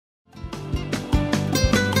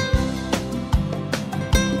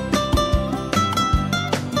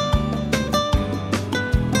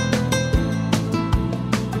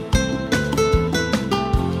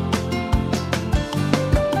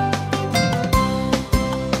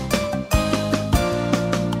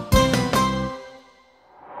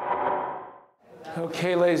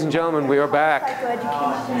Okay, ladies and gentlemen, we are back.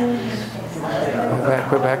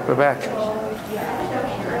 We're back.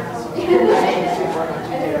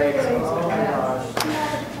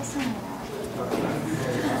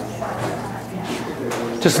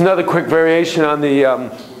 Just another quick variation on the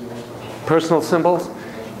personal symbols.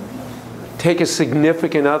 Take a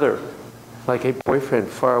significant other, like a boyfriend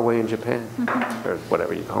far away in Japan, or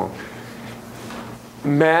whatever you call them.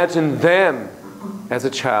 Imagine them as a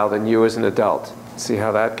child and you as an adult. See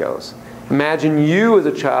how that goes. Imagine you as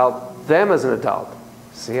a child, them as an adult.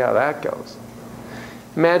 See how that goes.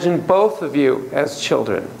 Imagine both of you as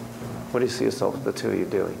children. What do you see yourself, the two of you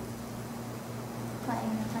doing?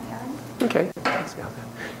 Playing in the front yard. Okay. Let's see how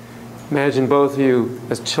that. Imagine both of you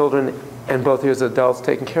as children and both of you as adults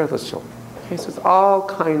taking care of those children. Okay, so it's all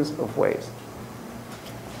kinds of ways.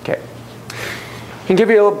 Okay. I can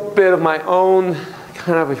give you a little bit of my own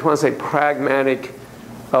kind of, if you want to say, pragmatic.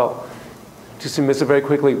 Just to miss it very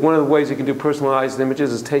quickly. One of the ways you can do personalized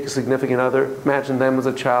images is take a significant other. Imagine them as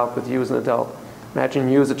a child with you as an adult.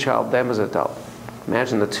 Imagine you as a child, them as an adult.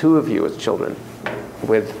 Imagine the two of you as children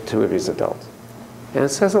with two of you as adults. And it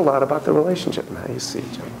says a lot about the relationship and how you see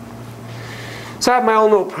each other. So I have my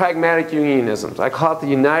own little pragmatic Jungianisms. I call it the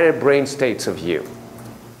united brain states of you.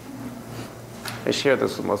 I share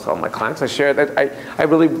this with most all my clients. I share that I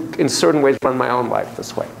really, in certain ways, run my own life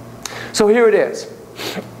this way. So here it is.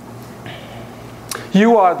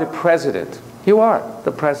 You are the president. You are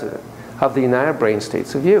the president of the united brain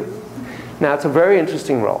states of you. Now, it's a very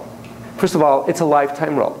interesting role. First of all, it's a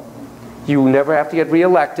lifetime role. You never have to get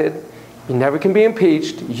reelected. You never can be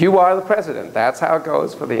impeached. You are the president. That's how it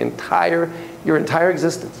goes for your entire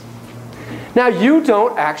existence. Now, you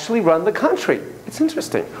don't actually run the country. It's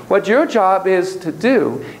interesting. What your job is to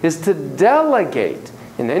do is to delegate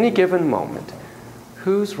in any given moment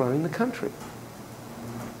who's running the country.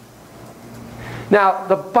 Now,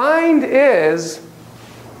 the bind is,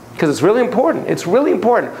 because it's really important,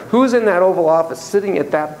 who's in that Oval Office sitting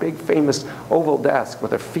at that big famous oval desk with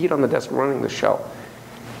their feet on the desk running the show.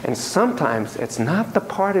 And sometimes it's not the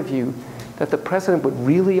part of you that the president would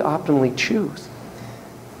really optimally choose.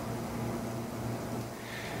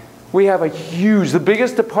 We have the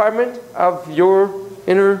biggest department of your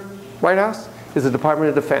inner White House is the Department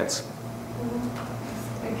of Defense.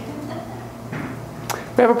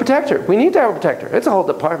 We have a protector. We need to have a protector. It's a whole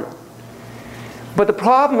department. But the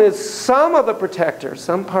problem is some of the protector,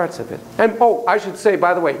 some parts of it. And I should say,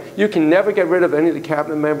 by the way, you can never get rid of any of the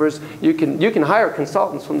cabinet members. You can hire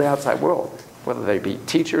consultants from the outside world, whether they be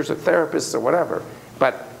teachers or therapists or whatever.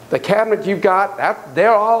 But the cabinet you've got,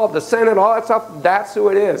 they're all the Senate, all that stuff, that's who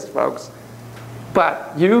it is, folks.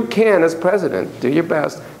 But you can, as president, do your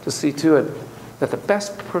best to see to it that the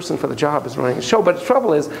best person for the job is running the show. But the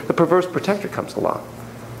trouble is, the perverse protector comes along.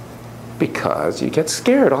 Because you get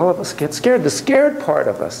scared. All of us get scared. The scared part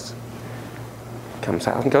of us comes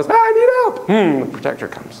out and goes, I need help. The protector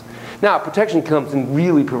comes. Now, protection comes in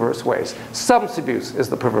really perverse ways. Substance abuse is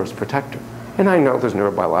the perverse protector. And I know there's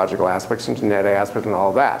neurobiological aspects and genetic aspects and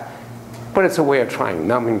all that. But it's a way of trying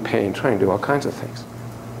numbing pain, trying to do all kinds of things.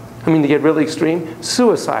 I mean, to get really extreme,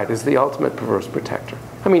 suicide is the ultimate perverse protector.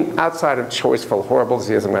 I mean, outside of choiceful, horrible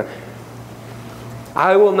disease,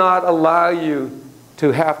 I will not allow you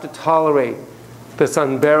to have to tolerate this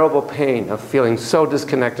unbearable pain of feeling so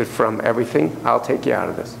disconnected from everything. I'll take you out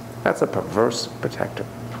of this. That's a perverse protector.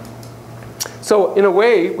 So in a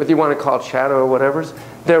way, whether you want to call it shadow or whatever,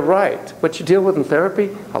 they're right. What you deal with in therapy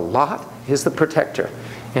a lot is the protector.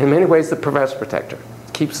 And in many ways, the perverse protector.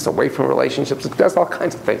 It keeps us away from relationships. It does all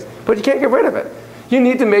kinds of things. But you can't get rid of it. You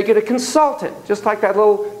need to make it a consultant. Just like that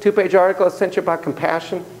little 2-page article I sent you about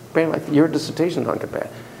compassion. Like your dissertation on compassion.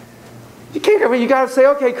 You can't get rid of it. You got to say,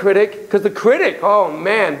 okay, critic. Because the critic, oh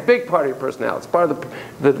man, big part of your personality. It's part of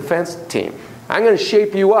the defense team. I'm going to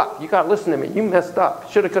shape you up. You got to listen to me. You messed up.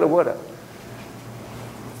 Shoulda, coulda, woulda.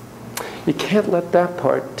 You can't let that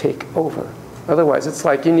part take over. Otherwise, it's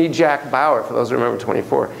like you need Jack Bauer, for those who remember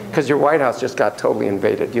 24, because your White House just got totally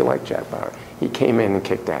invaded. You like Jack Bauer. He came in and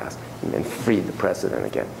kicked ass and then freed the president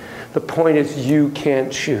again. The point is you can't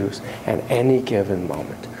choose at any given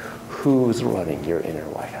moment who's running your inner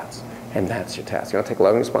White House. And that's your task. You want to take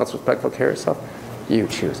loving, responsible, respectful care of yourself? You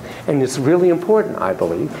choose. And it's really important, I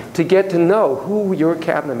believe, to get to know who your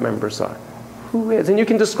cabinet members are. Who is? And you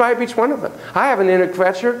can describe each one of them. I have an inner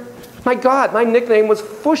Kretcher. My God, my nickname was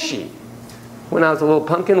Fushy when I was a little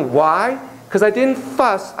pumpkin. Why? Because I didn't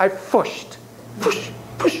fuss, I fushed. Fush,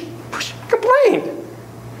 push, push. I complained.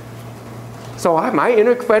 So my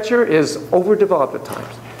inner Kretcher is overdeveloped at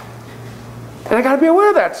times. And I got to be aware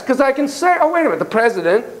of that, because I can say, oh, wait a minute, the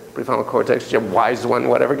president, prefrontal cortex, your wise one,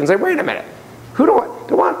 whatever, can say, wait a minute, Who do I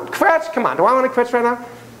want? Kvetch? Come on, do I want to kvetch right now?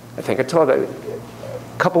 I think I told you.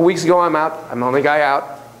 A couple weeks ago, I'm out. I'm the only guy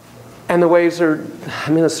out. And the waves are,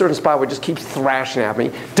 I'm in a certain spot where it just keeps thrashing at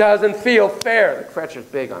me. Doesn't feel fair. The Quetscher's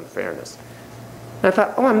big on fairness. And I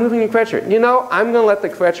thought, oh, I'm moving in Quetscher. You know, I'm going to let the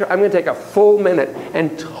Quetscher, I'm going to take a full minute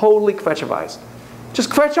and totally Quetcherize. Just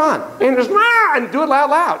Quetch on. And just, and do it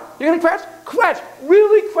loud. You're going to Quetch? Quetch.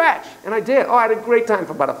 Really Quetch. And I did. Oh, I had a great time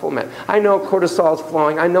for about a full minute. I know cortisol's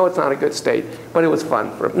flowing. I know it's not a good state. But it was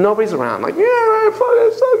fun. Nobody's around. Like, yeah,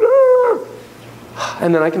 it's so good.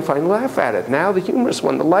 And then I can finally laugh at it. Now the humorous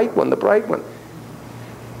one, the light one, the bright one.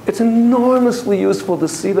 It's enormously useful to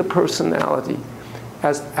see the personality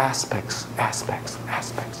as aspects.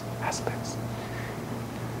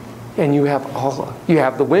 And you have all, you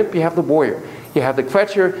have the wimp, you have the warrior. You have the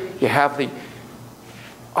Quetscher, you have the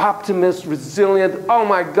optimist, resilient, oh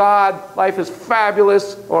my God, life is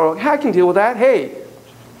fabulous, or I can deal with that. Hey,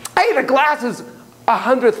 the glass is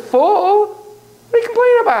 100th full. What are you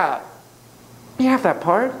complaining about? You have that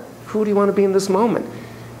part. Who do you want to be in this moment?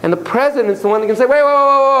 And the president's the one that can say,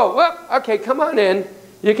 whoa, okay, come on in.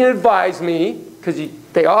 You can advise me, because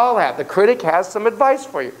they all have. The critic has some advice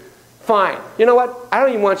for you. Fine. You know what? I don't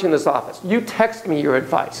even want you in this office. You text me your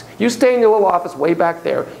advice. You stay in your little office way back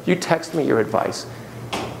there. You text me your advice.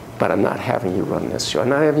 But I'm not having you run this show. I'm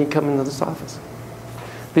not having you come into this office.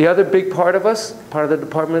 The other big part of us, part of the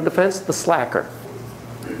Department of Defense, the slacker.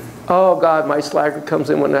 Oh, God, my slacker comes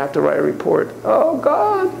in when I have to write a report. Oh,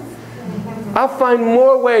 God. I'll find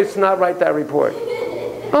more ways to not write that report.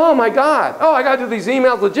 Oh, my God. Oh, I got to do these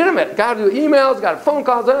emails legitimate. Got to do emails, got phone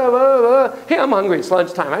calls. Hey, I'm hungry. It's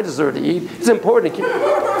lunchtime. I deserve to eat. It's important to keep.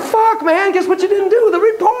 Fuck, man. Guess what you didn't do? The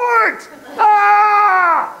report.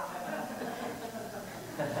 Ah!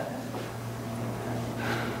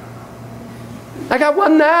 I got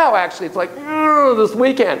one now, actually. It's like, this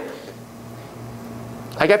weekend.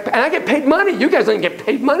 I get paid money. You guys don't get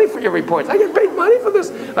paid money for your reports. I get paid money for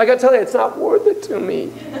this. I got to tell you, it's not worth it to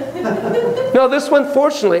me. No, this one,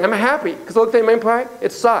 fortunately, I'm happy. Because look at the main part,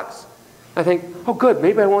 it sucks. I think, oh, good,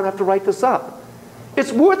 maybe I won't have to write this up.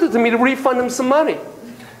 It's worth it to me to refund them some money.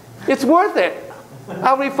 It's worth it.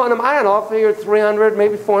 I'll refund them, I don't know, I'll figure 300,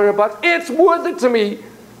 maybe 400 bucks. It's worth it to me.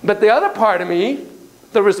 But the other part of me,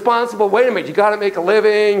 the responsible, wait a minute, you got to make a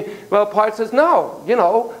living. Well, part says, no, you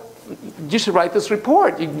know, you should write this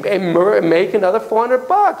report. You make another 400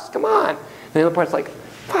 bucks. Come on. And the other part's like,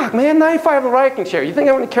 fuck, man, 95 of the writing share. You think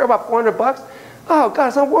I'm going to care about 400 bucks? Oh, God,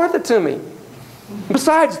 it's not worth it to me.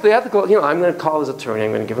 Besides, the ethical, you know, I'm going to call his attorney.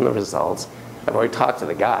 I'm going to give him the results. I've already talked to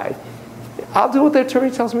the guy. I'll do what the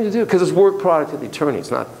attorney tells me to do because it's work product of the attorney.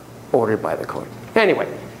 It's not ordered by the court. Anyway,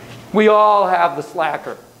 we all have the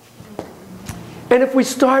slacker. And if we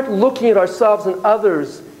start looking at ourselves and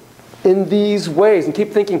others in these ways and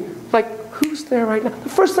keep thinking, like, who's there right now? The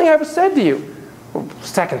first thing I ever said to you, or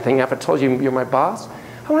second thing I ever told you, you're my boss,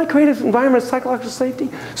 I want to create an environment of psychological safety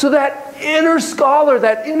so that inner scholar,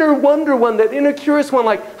 that inner wonder one, that inner curious one,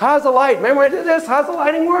 like, how's the light? Remember I did this? How's the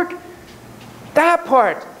lighting work? That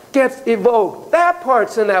part gets evoked. That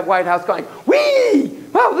part's in that White House going, whee!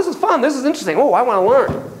 Wow, this is fun. This is interesting. Oh, I want to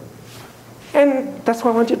learn. And that's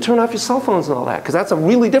why I want you to turn off your cell phones and all that, because that's a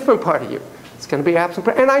really different part of you. It's going to be absent.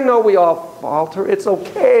 And I know we all falter. It's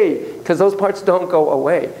okay, because those parts don't go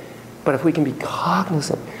away. But if we can be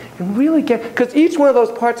cognizant and really get, because each one of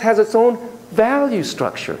those parts has its own value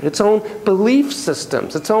structure, its own belief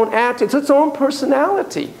systems, its own attitudes, its own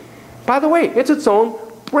personality. By the way, it's its own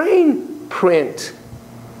brain print.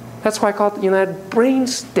 That's why I call it the United Brain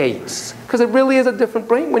States, because it really is a different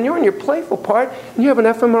brain. When you're in your playful part and you have an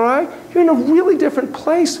fMRI, you're in a really different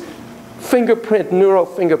place. Fingerprint, neural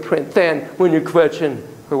fingerprint, than when you're quetching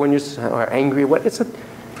or when you're angry.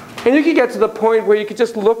 And you can get to the point where you could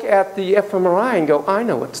just look at the fMRI and go, I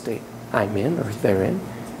know what state I'm in or they're in.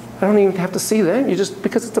 I don't even have to see them. You just,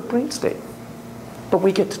 because it's a brain state. But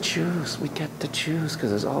we get to choose. We get to choose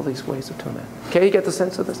because there's all these ways of doing that. Okay, you get the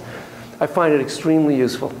sense of this? I find it extremely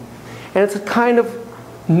useful. And it's a kind of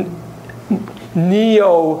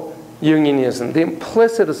neo-Jungianism. The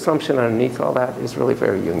implicit assumption underneath all that is really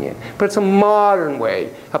very Jungian. But it's a modern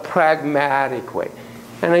way, a pragmatic way.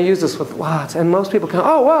 And I use this with lots. And most people go,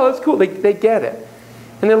 oh, wow, that's cool. They get it.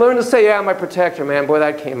 And they learn to say, yeah, my protector, man. Boy,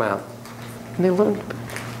 that came out. And they learn,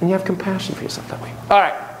 and you have compassion for yourself that way. All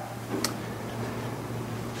right.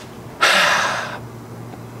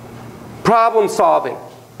 Problem solving.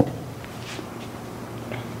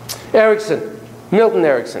 Milton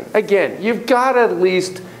Erickson. Again, you've got to at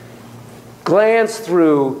least glance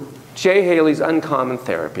through Jay Haley's Uncommon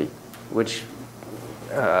Therapy, which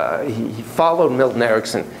he followed Milton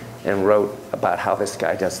Erickson and wrote about how this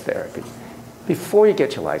guy does therapy. before you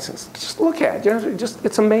get your license. Just look at it. You know,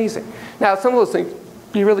 it's amazing. Now, some of those things,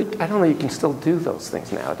 I don't know you can still do those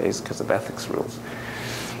things nowadays because of ethics rules.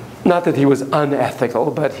 Not that he was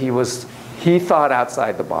unethical, but he thought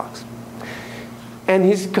outside the box. And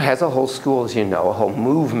he has a whole school, as you know, a whole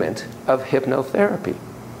movement of hypnotherapy.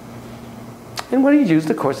 And what he used,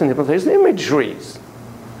 of course, in hypnotherapy is imageries.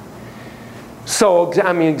 So,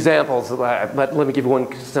 I mean, examples, but let me give you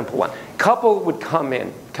one simple one. Couple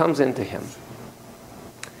comes into him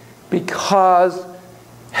because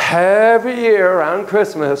every year around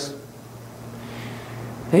Christmas,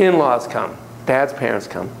 the in-laws come, dad's parents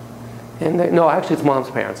come. And no, actually it's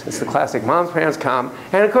mom's parents. It's the classic, mom's parents come.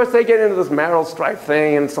 And of course they get into this marital strife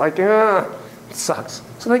thing, and it's like, it sucks.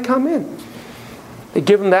 So they come in. They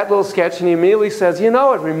give him that little sketch, and he immediately says, you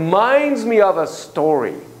know, it reminds me of a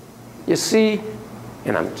story. You see,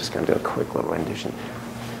 and I'm just going to do a quick little rendition.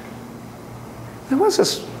 There was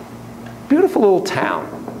this beautiful little town.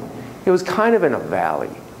 It was kind of in a valley,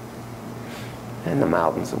 in the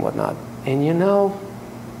mountains and whatnot. And you know,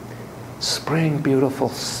 spring, beautiful,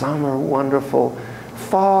 summer, wonderful,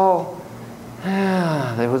 fall,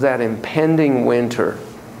 there was that impending winter.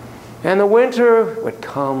 And the winter would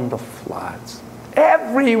come the floods.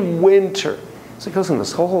 Every winter. So it goes in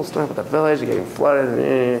this whole story about the village getting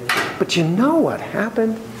flooded. But you know what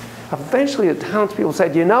happened? Eventually the townspeople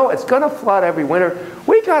said, you know, it's going to flood every winter.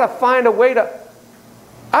 We got to find a way to,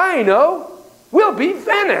 I know, we'll be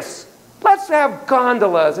Venice. Let's have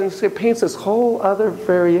gondolas. And it paints this whole other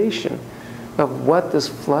variation of what this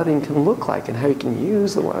flooding can look like and how you can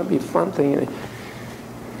use the water. It'd be a fun thing.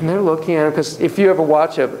 And they're looking at it, because if you ever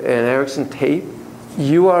watch an Erickson tape,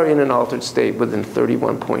 you are in an altered state within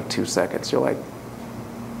 31.2 seconds. You're like,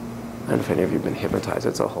 I don't know if any of you have been hypnotized.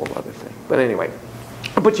 It's a whole other thing. But anyway,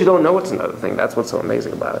 but you don't know it's another thing. That's what's so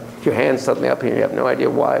amazing about it. If your hand's suddenly up here and you have no idea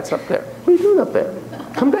why it's up there. What are you doing up there?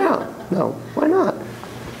 Come down. No, why not?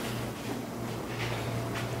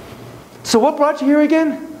 So what brought you here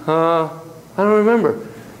again? I don't remember.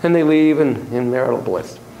 And they leave in marital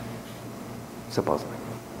bliss, supposedly.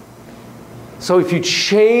 So if you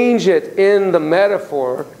change it in the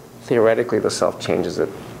metaphor, theoretically the self changes it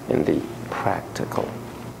in the practical.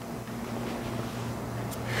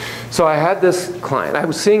 So I had this client. I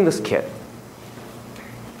was seeing this kid.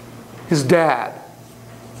 His dad,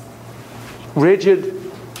 rigid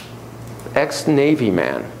ex-Navy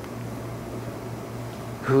man,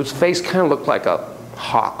 whose face kind of looked like a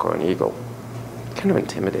hawk or an eagle. Kind of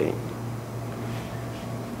intimidating.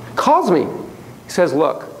 Calls me. He says,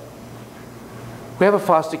 look, we have a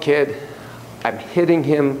foster kid. I'm hitting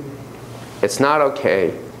him. It's not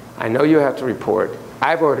okay. I know you have to report.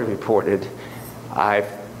 I've already reported. I've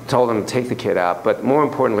told him to take the kid out. But more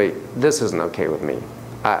importantly, this isn't okay with me.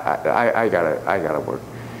 I gotta work.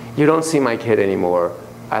 You don't see my kid anymore.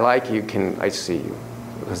 I like you. Can I see you?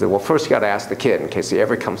 Because well, first you got to ask the kid in case he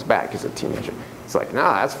ever comes back. He's a teenager. It's like,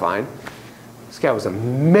 nah, that's fine. This guy was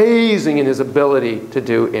amazing in his ability to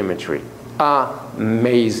do imagery.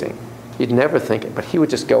 Amazing. You'd never think it, but he would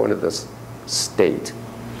just go into this state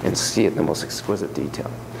and see it in the most exquisite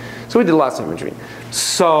detail. So we did lots of imagery.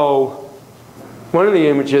 So one of the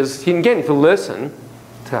images, again, if you listen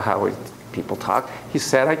to how people talk, he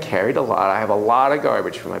said, I carried a lot. I have a lot of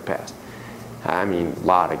garbage from my past. I mean, a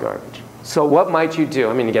lot of garbage. So what might you do?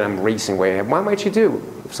 I mean, again, I'm racing way ahead. What might you do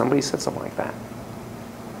if somebody said something like that?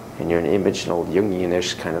 And you're an imaginal,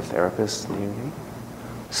 Jungian-ish kind of therapist.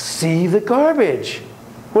 See the garbage.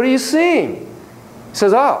 What are you seeing? He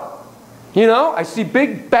says, oh, you know, I see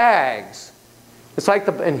big bags. It's like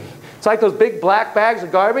those big black bags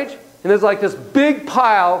of garbage, and there's like this big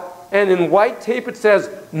pile, and in white tape it says,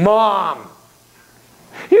 Mom.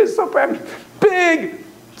 He is so proud. Big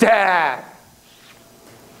Dad.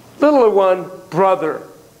 Littler one, brother.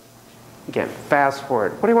 Again, fast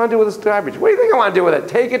forward. What do you want to do with this garbage? What do you think I want to do with it?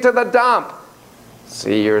 Take it to the dump.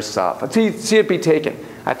 See yourself. See it be taken.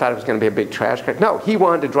 I thought it was going to be a big trash can. No, he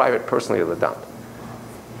wanted to drive it personally to the dump.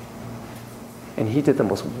 And he did the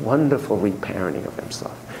most wonderful reparenting of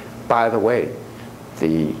himself. By the way,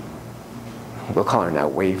 we'll call her now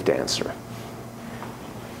wave dancer.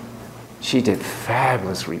 She did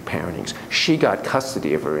fabulous reparentings. She got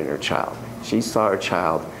custody of her inner child. She saw her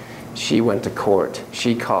child. She went to court.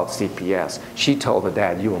 She called CPS. She told the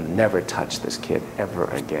dad, you will never touch this kid ever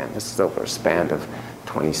again. This is over a span of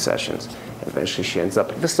 20 sessions. And eventually she ends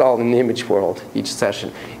up, this is all in the image world, each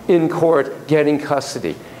session, in court, getting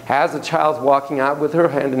custody. As the child's walking out with her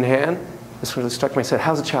hand in hand, this really struck me. I said,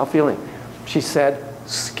 how's the child feeling? She said,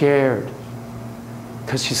 scared.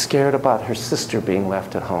 Because she's scared about her sister being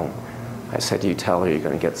left at home. I said, you tell her you're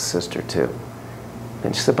going to get the sister too.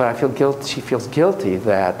 And she said, but I feel guilty. She feels guilty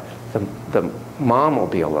that the mom will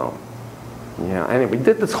be alone. Yeah, and we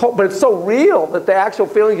did this whole, but it's so real that the actual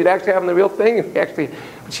feelings you'd actually have in the real thing, actually,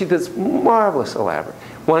 she did this marvelous elaborate.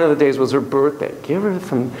 One of the days was her birthday. Give her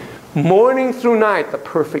from morning through night the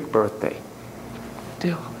perfect birthday.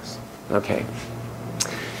 Do all this. Okay.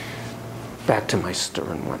 Back to my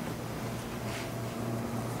stern one.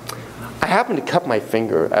 I happened to cut my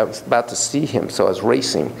finger. I was about to see him, so I was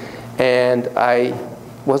racing. And I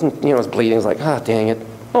wasn't, I was bleeding. I was like, dang it.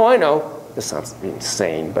 Oh, I know. This sounds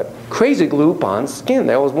insane, but crazy glue on skin.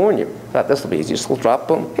 They always warn you. I thought this will be easy. Just a little drop,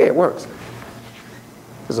 boom. Hey, it works.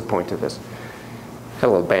 There's a point to this. Had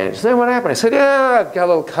a little bandage. She said, what happened? I said, yeah, I've got a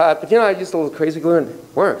little cut, but I used a little crazy glue and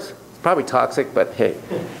it works. It's probably toxic, but hey.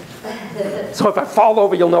 So if I fall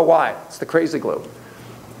over, you'll know why. It's the crazy glue.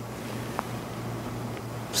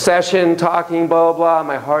 Session, talking, blah, blah, blah.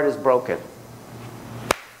 My heart is broken.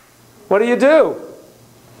 What do?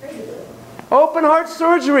 Open heart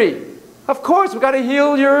surgery. Of course, we've got to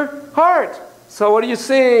heal your heart. So what are you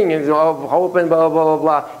seeing? And, open, blah, blah, blah,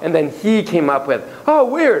 blah. And then he came up with, oh,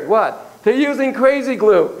 weird, what? They're using crazy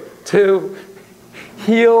glue to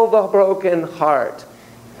heal the broken heart.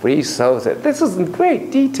 Resews it. This is in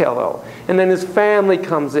great detail, though. And then his family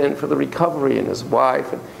comes in for the recovery and his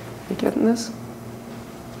wife. And, you getting this?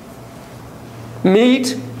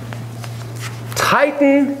 Meet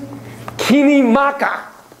Titan Kinimaka.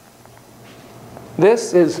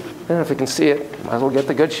 This is, I don't know if you can see it. Might as well get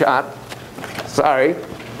the good shot. Sorry.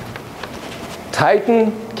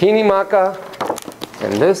 Titan Kinimaka.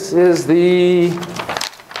 And this is the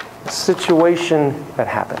situation that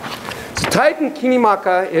happened. So Titan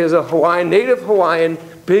Kinimaka is a native Hawaiian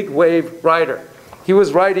big wave rider. He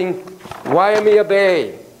was riding Waimea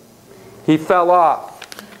Bay. He fell off.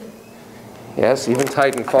 Yes, even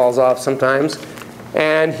Titan falls off sometimes.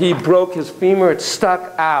 And he broke his femur. It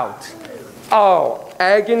stuck out. Oh,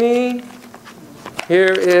 agony.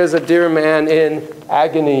 Here is a dear man in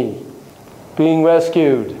agony, being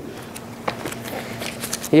rescued.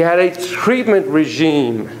 He had a treatment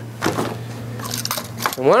regime.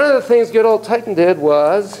 And one of the things good old Titan did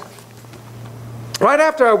was, right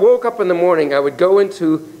after I woke up in the morning, I would go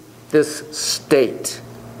into this state.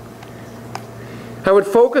 I would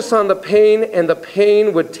focus on the pain, and the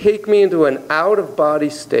pain would take me into an out-of-body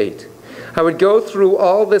state. I would go through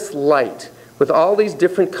all this light with all these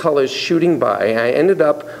different colors shooting by, and I ended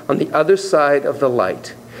up on the other side of the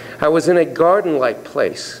light. I was in a garden-like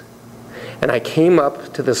place, and I came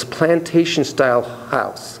up to this plantation-style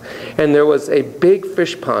house, and there was a big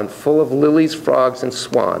fish pond full of lilies, frogs, and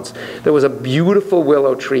swans. There was a beautiful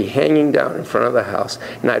willow tree hanging down in front of the house,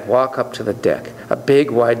 and I'd walk up to the deck, a big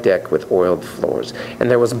wide deck with oiled floors, and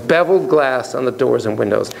there was beveled glass on the doors and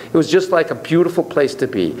windows. It was just like a beautiful place to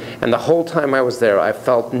be, and the whole time I was there, I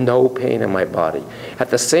felt no pain in my body. At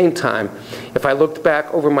the same time, if I looked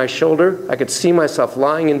back over my shoulder, I could see myself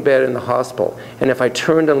lying in bed in the hospital, and if I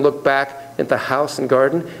turned and looked back at the house and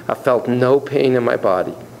garden, I felt no pain in my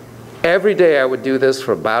body. Every day I would do this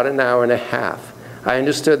for about an hour and a half. I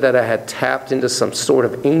understood that I had tapped into some sort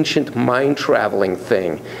of ancient mind-traveling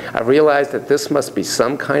thing. I realized that this must be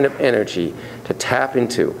some kind of energy to tap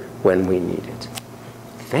into when we need it.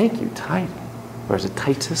 Thank you, Titan. Or is it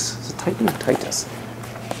Titus? Is it Titan? Titus.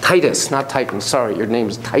 Titus, not Titan. Sorry, your name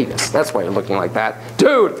is Titus. That's why you're looking like that.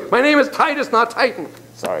 Dude, my name is Titus, not Titan.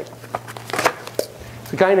 Sorry.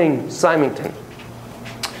 It's a guy named Symington.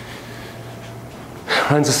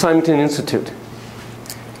 Runs the Symington Institute.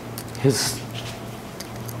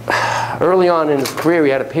 Early on in his career,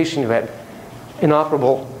 he had a patient who had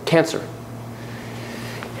inoperable cancer.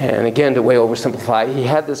 And again, to way oversimplify, he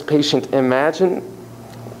had this patient imagine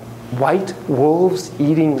white wolves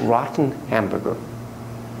eating rotten hamburger.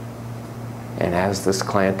 And as this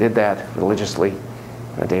client did that religiously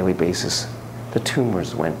on a daily basis, the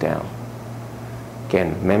tumors went down.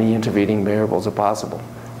 Again, many intervening variables are possible.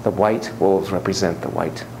 The white wolves represent the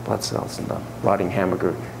white blood cells, and the rotting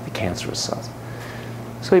hamburger, the cancerous cells.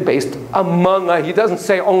 So he based he doesn't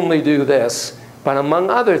say only do this, but among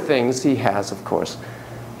other things, he has, of course,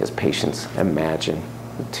 his patients imagine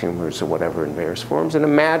the tumors or whatever in various forms, and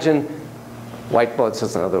imagine white blood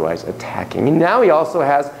cells and otherwise attacking. And now he also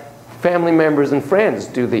has family members and friends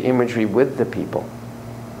do the imagery with the people.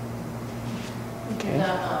 Okay.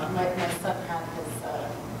 My son had his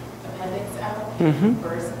appendix out.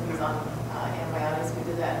 First, he was on antibiotics. We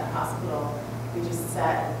did that in the hospital. We just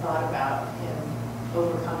sat and thought about him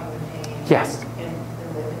overcoming the pain. Yes. And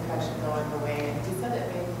the infection going away. And he said it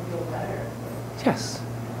made him feel better. Yes.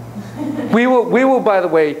 we will, by the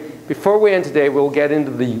way, before we end today, we'll get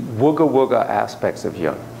into the wooga wooga aspects of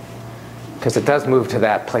Jung. Because it does move to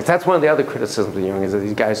that place. That's one of the other criticisms of Jung, is that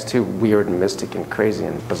these guys are too weird and mystic and crazy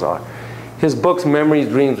and bizarre. His books, Memories,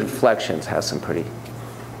 Dreams, Reflections, has some pretty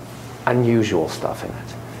unusual stuff in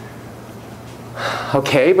it.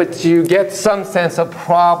 Okay, but you get some sense of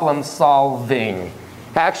problem solving.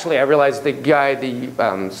 Actually, I realized the guy,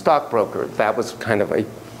 the stockbroker, that was kind of an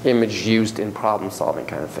image used in problem solving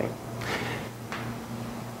kind of thing.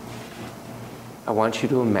 I want you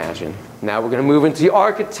to imagine, now we're going to move into the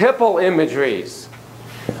archetypal imageries.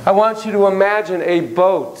 I want you to imagine a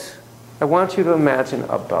boat. I want you to imagine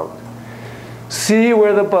a boat. See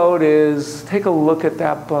where the boat is. Take a look at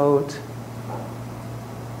that boat.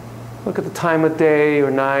 Look at the time of day or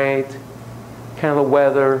night, kind of the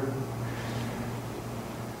weather.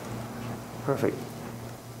 Perfect.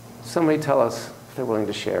 Somebody tell us, if they're willing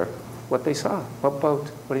to share, what they saw. What boat?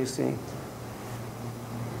 What are you seeing?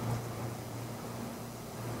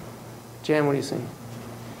 Jan, what are you seeing?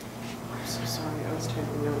 I'm so sorry, I was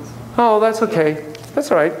taking notes. Oh, that's okay.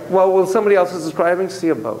 That's all right. Well, when somebody else is describing, see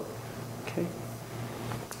a boat. Okay.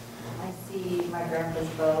 I see my grandpa's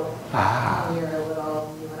boat. Ah. When we were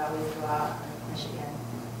little, we would always go out in Michigan.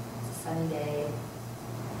 It's a sunny day.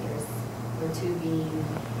 We're tubing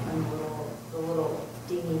on the little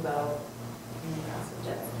dinghy boat, and then also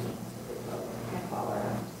jet skiing. The big boat. I follow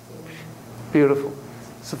around. Beautiful.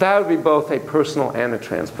 So that would be both a personal and a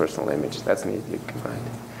transpersonal image. That's neat you combined.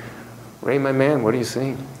 Ray, my man, what are you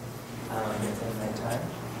seeing? It's at nighttime.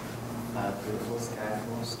 Beautiful sky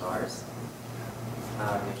full of stars.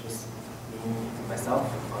 It's just me, myself,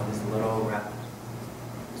 on this little raft,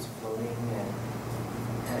 just floating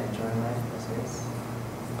and enjoying life in space.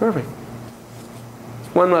 Perfect.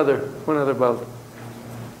 One other boat.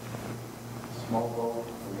 Small boat,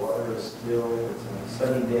 the water is still, it's a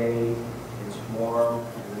sunny day, it's warm,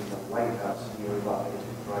 and there's a lighthouse nearby to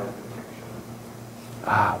provide protection.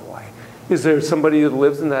 Ah, why? Is there somebody that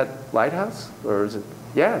lives in that lighthouse? Or is it?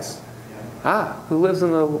 Yes. Yeah. Ah, who lives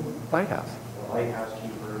in the lighthouse? The lighthouse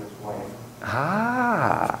keeper and his wife.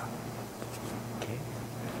 Ah. Okay.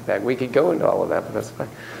 In fact, we could go into all of that, but that's fine.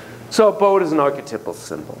 So a boat is an archetypal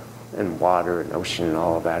symbol. And water and ocean and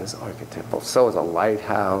all of that is archetypal. So is a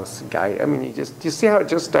lighthouse, guide. I mean, you see how it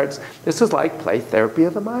just starts? This is like play therapy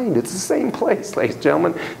of the mind. It's the same place, ladies and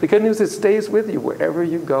gentlemen. The good news is it stays with you wherever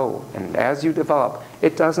you go. And as you develop,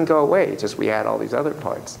 it doesn't go away. It's just we add all these other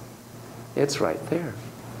parts. It's right there.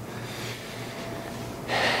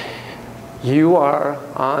 You are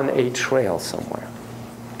on a trail somewhere,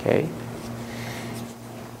 okay?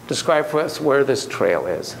 Describe for us where this trail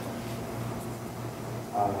is.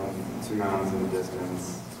 Two mountains in the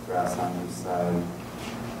distance, grass on each side.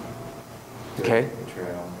 Okay.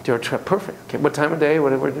 Trail. Your trail, perfect. Okay, what time of day?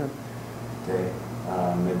 What are we doing? Day,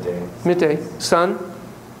 midday. Midday. Sun?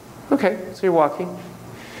 Okay, so you're walking.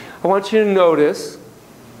 I want you to notice,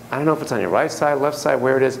 I don't know if it's on your right side, left side,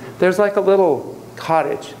 where it is. There's like a little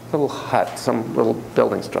cottage, little hut, some little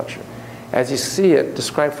building structure. As you see it,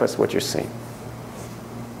 describe for us what you're seeing.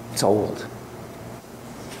 It's old.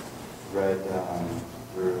 Red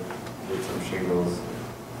roof with some shingles.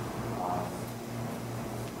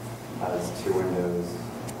 Has two windows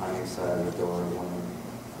on each side of the door,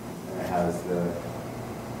 and it has the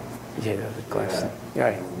glass. Yeah.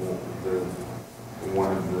 Yeah.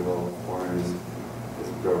 One of the little corners is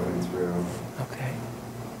broken through. Okay.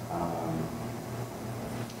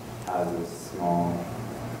 Has a small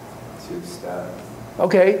two-step.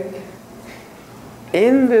 Okay.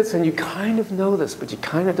 In this, and you kind of know this, but you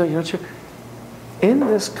kind of don't, you're not sure. In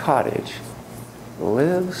this cottage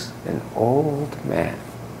lives an old man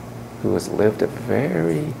who has lived a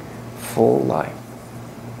very full life.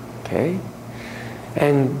 Okay?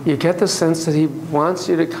 And you get the sense that he wants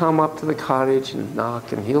you to come up to the cottage and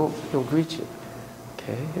knock, and he'll greet you.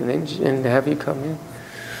 Okay? And have you come in.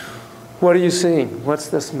 What are you seeing? What's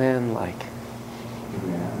this man like?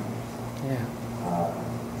 Man. Yeah.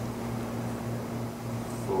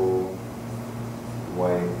 Full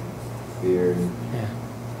white beard. Yeah.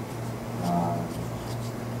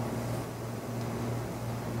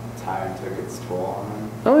 Time took its toll on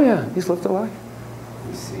him. Oh yeah, he's lived a life.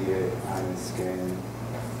 You see it on his skin.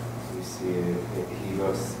 You see it. He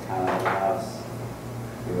looks kind of like a house.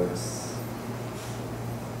 He looks.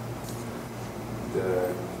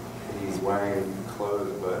 He's wearing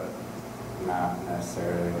clothes, but not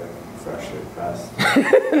necessarily like freshly pressed.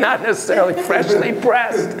 Not necessarily freshly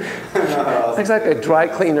pressed. Looks like a dry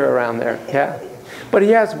cleaner around there. Yeah. But he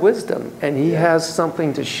has wisdom, and he has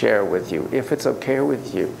something to share with you. If it's okay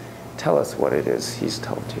with you, tell us what it is he's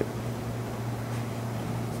told you.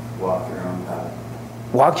 Walk your own path.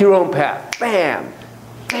 Walk your own path. Bam!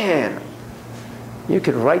 Bam! You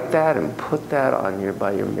could write that and put that on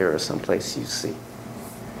by your mirror someplace you see.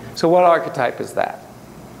 So what archetype is that?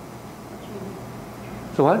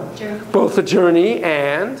 The what? Journey. Both the journey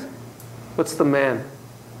and what's the man?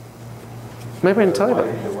 Maybe I didn't tell you about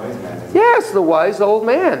it. The wise man. Yes, the wise old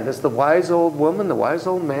man. There's the wise old woman. The wise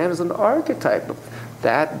old man is an archetype of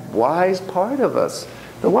that wise part of us,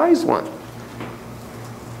 the wise one.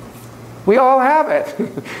 We all have it.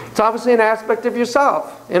 It's obviously an aspect of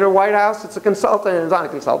yourself. In her White House, it's a consultant, and it's not a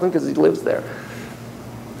consultant because he lives there.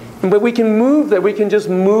 But we can move there. We can just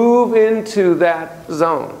move into that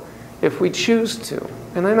zone if we choose to.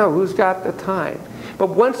 And I know, who's got the time? But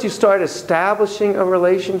once you start establishing a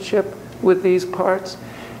relationship with these parts,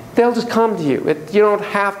 they'll just come to you. You don't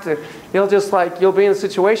have to. You'll just you'll be in a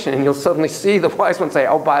situation and you'll suddenly see the wise one say,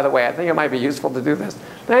 oh, by the way, I think it might be useful to do this.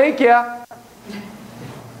 Thank you.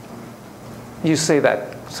 You say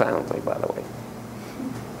that silently, by the way.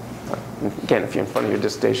 Again, if you're in front of your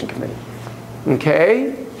dissertation committee.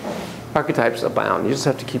 Okay? Archetypes abound. You just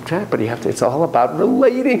have to keep track, but it's all about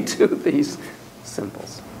relating to these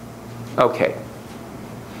symbols. Okay.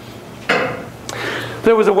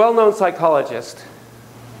 There was a well-known psychologist,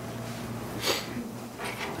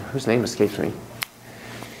 whose name escapes me,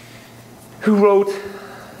 who wrote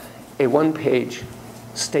a one-page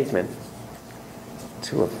statement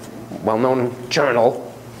to a well-known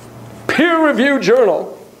journal, peer-reviewed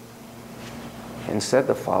journal, and said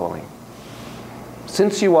the following: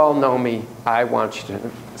 since you all know me, I want you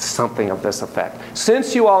to, something of this effect.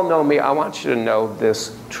 Since you all know me, I want you to know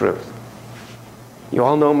this truth. You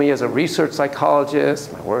all know me as a research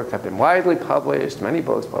psychologist. My work have been widely published, many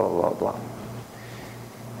books, blah, blah, blah, blah.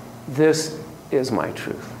 This is my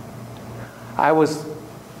truth. I was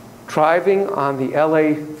driving on the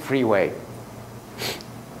LA freeway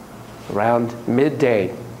around midday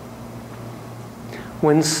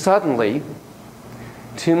when suddenly,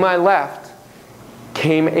 to my left,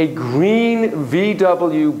 came a green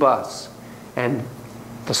VW bus, and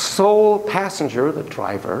the sole passenger, the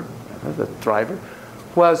driver,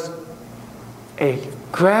 was a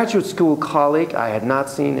graduate school colleague I had not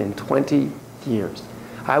seen in 20 years.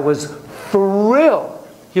 I was thrilled.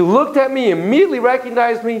 He looked at me, immediately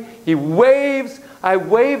recognized me. He waves. I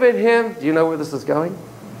wave at him. Do you know where this is going?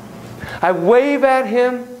 I wave at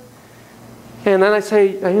him, and then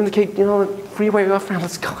I indicate, the freeway off-ramp,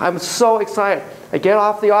 let's go. I'm so excited. I get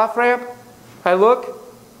off the off-ramp, I look,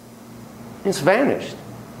 it's vanished.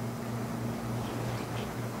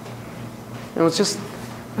 It was just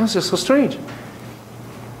so strange.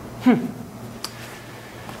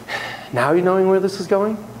 Now you're knowing where this is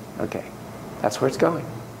going? Okay, that's where it's going.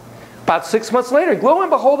 About 6 months later, lo and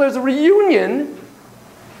behold, there's a reunion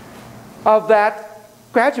of that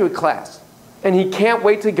graduate class. And he can't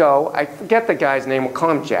wait to go. I forget the guy's name. We'll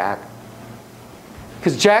call him Jack.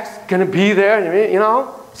 Because Jack's going to be there,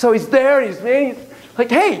 So he's there. He's like,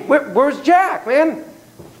 hey, where's Jack, man?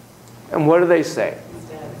 And what do they say? He's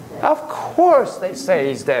dead. Of course they say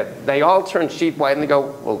he's dead. They all turn sheet white and they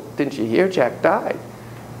go, well, didn't you hear Jack died?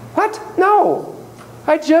 What? No.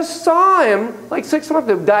 I just saw him like 6 months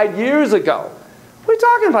ago. Died years ago. What are you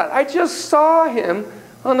talking about? I just saw him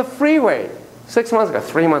on the freeway 6 months ago,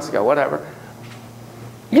 3 months ago, whatever.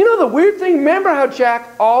 You know the weird thing? Remember how Jack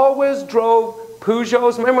always drove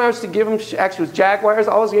Peugeots? Remember I used to give him, actually it was Jaguars,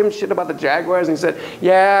 I always gave him shit about the Jaguars, and he said,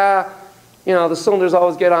 yeah, the cylinders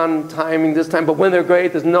always get on timing this time, but when they're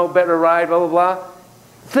great, there's no better ride, blah, blah, blah.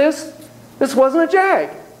 This wasn't a Jag.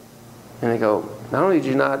 And they go, not only did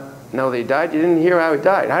you not know that he died, you didn't hear how he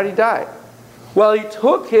died. How did he die? Well, he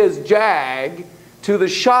took his Jag to the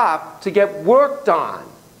shop to get worked on.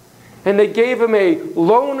 And they gave him a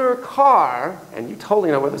loaner car, and you totally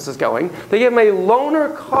know where this is going. They gave him a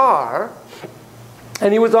loaner car,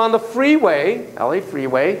 and he was on the freeway, LA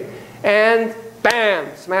freeway, and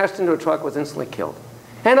bam, smashed into a truck, was instantly killed.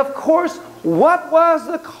 And of course, what was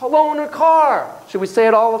the loaner car? Should we say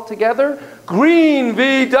it all together? Green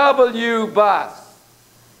VW bus.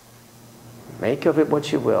 Make of it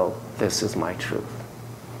what you will. This is my truth.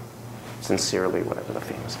 Sincerely, whatever the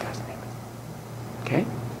famous guy's name is. Okay?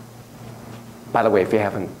 By the way, if you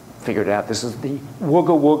haven't figured it out, this is the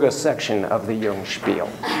wooga wooga section of the Jung spiel.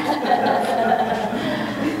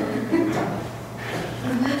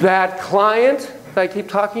 That client that I keep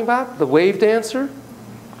talking about, the wave dancer,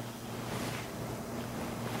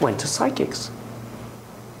 went to psychics,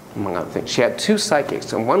 among other things. She had 2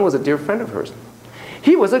 psychics, and one was a dear friend of hers.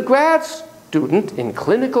 He was a grad student in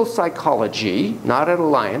clinical psychology, not at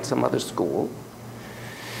Alliant, some other school.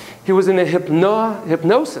 He was in a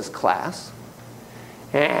hypnosis class.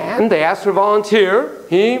 And they asked for a volunteer.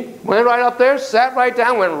 He went right up there, sat right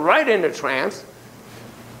down, went right into trance.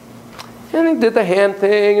 And he did the hand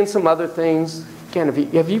thing and some other things. Again,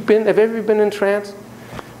 have you ever been in trance?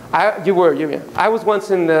 I was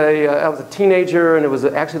once I was a teenager, and it was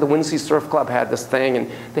actually the Windsea Surf Club had this thing,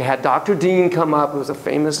 and they had Dr. Dean come up, who was a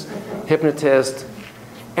famous hypnotist,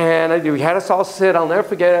 and he had us all sit, I'll never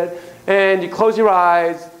forget it, and you close your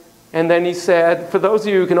eyes, and then he said, for those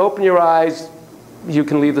of you who can open your eyes, you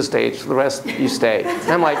can leave the stage, for the rest you stay.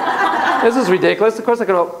 And I'm like, this is ridiculous, of course I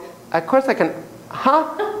can,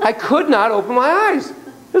 I could not open my eyes.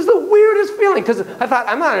 It was the weirdest feeling, because I thought,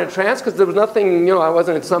 I'm not in a trance, because there was nothing, I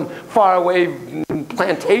wasn't in some faraway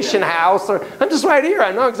plantation house, or I'm just right here,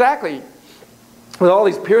 I know exactly. With all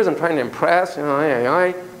these peers I'm trying to impress,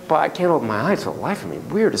 but I can't open my eyes for the life of me,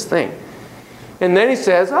 weirdest thing. And then he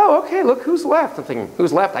says, oh, okay, look, who's left? I'm thinking,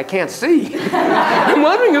 who's left? I can't see. I'm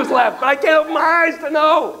wondering who's left, but I can't open my eyes to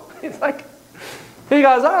know. It's like, he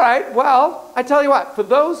goes, all right, well, I tell you what, for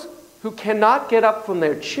those who cannot get up from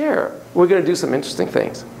their chair, we're going to do some interesting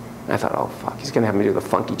things. And I thought, oh, fuck, he's going to have me do the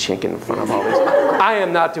funky chink in front of all this. I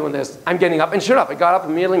am not doing this. I'm getting up. And sure enough, I got up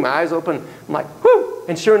immediately, my eyes open. I'm like, whoo!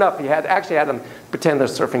 And sure enough, he actually had them pretend they're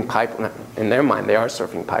surfing pipeline. In their mind, they are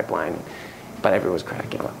surfing pipeline. But everyone was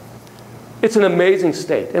cracking up. It's an amazing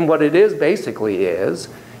state. And what it is, basically, is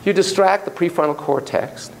you distract the prefrontal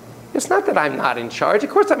cortex. It's not that I'm not in charge. Of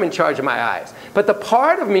course I'm in charge of my eyes. But the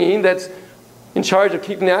part of me that's in charge of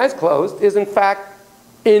keeping the eyes closed is in fact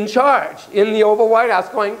in charge in the Oval White House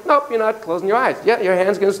going, nope, you're not closing your eyes. Yeah, your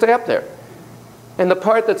hand's going to stay up there. And the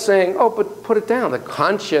part that's saying, oh, but put it down, the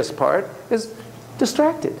conscious part, is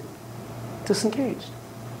distracted, disengaged.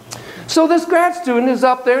 So this grad student is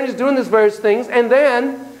up there and he's doing these various things, and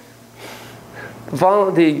then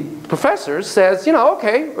the professor says,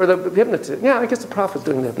 okay, or the hypnotist, I guess the prof is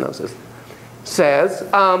doing the hypnosis, says,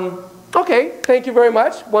 okay, thank you very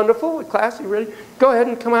much. Wonderful. Class, you ready? Go ahead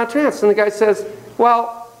and come out of trance. And the guy says,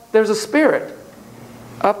 well, there's a spirit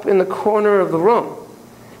up in the corner of the room,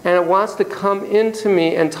 and it wants to come into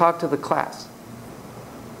me and talk to the class,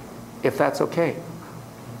 if that's okay.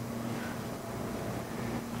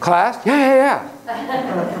 Class? Yeah.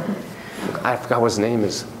 I forgot what his name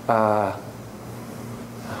is.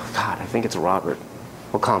 God, I think it's Robert.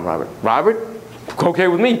 We'll call him Robert. Robert? Okay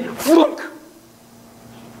with me. Flunk!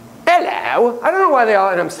 Hello. I don't know why they all,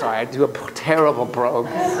 and I'm sorry, I do a terrible brogue.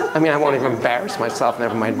 I mean, I won't even embarrass myself,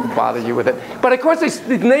 never mind bother you with it. But of course,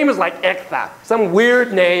 the name is like Ichtha, some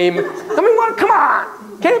weird name. I mean, what? Come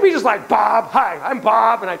on. Can't it be just like Bob? Hi, I'm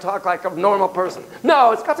Bob, and I talk like a normal person.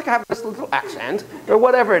 No, it's got to have this little accent, or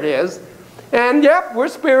whatever it is. And yep, we're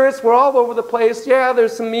spirits, we're all over the place. Yeah,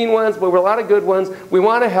 there's some mean ones, but we're a lot of good ones. We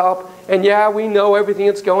want to help, and yeah, we know everything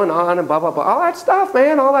that's going on, and blah, blah, blah. All that stuff,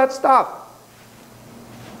 man, all that stuff.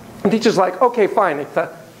 And teacher's like, okay, fine,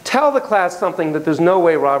 tell the class something that there's no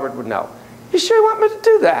way Robert would know. You sure you want me to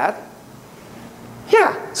do that?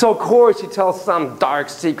 Yeah. So of course he tells some dark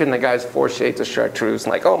secret, and the guy's 4 shades of chartreuse,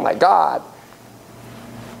 and like, oh my God.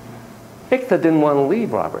 Ichtha didn't want to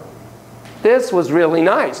leave Robert. This was really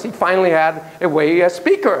nice. He finally had a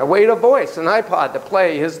speaker, a way to voice, an iPod to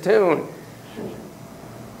play his tune.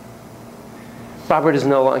 Robert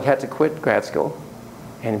had to quit grad school,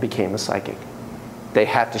 and he became a psychic. They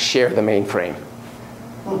had to share the mainframe.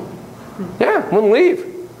 Yeah, wouldn't leave.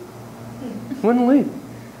 Wouldn't leave.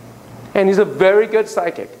 And he's a very good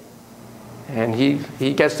psychic. And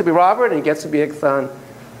he gets to be Robert, and he gets to be Ichtha.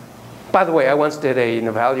 By the way, I once did an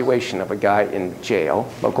evaluation of a guy in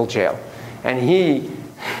jail, local jail. And he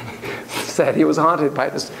said he was haunted by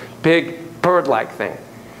this big bird-like thing.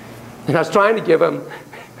 And I was trying to give him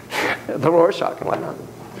the Rorschach and whatnot.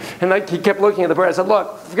 And he kept looking at the bird. I said,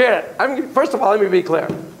 look, forget it. First of all, let me be clear.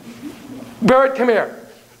 Bird, come here.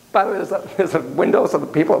 By the way, there's a window so the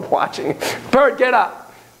people are watching. Bird, get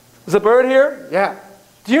up. Is a bird here? Yeah.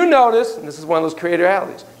 Do you notice, and this is one of those creative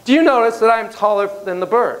realities, do you notice that I'm taller than the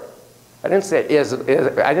bird? I didn't say is. I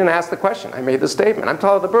didn't ask the question. I made the statement. I'm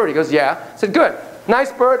taller than the bird. He goes, yeah. I said, good.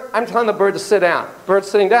 Nice bird. I'm telling the bird to sit down. Bird's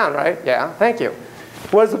sitting down, right? Yeah, thank you.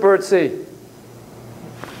 What does the bird see?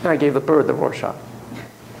 And I gave the bird the Rorschach.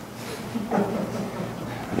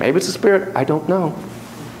 Maybe it's a spirit. I don't know.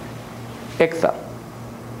 Ichtha.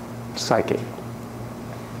 Psychic.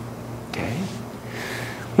 Okay.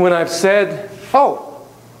 When I've said,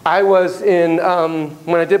 I was in,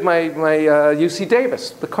 when I did my UC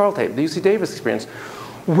Davis, the Carl tape, the UC Davis experience,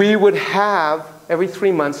 we would have, every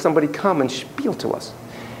 3 months, somebody come and spiel to us.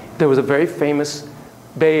 There was a very famous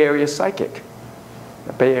Bay Area psychic.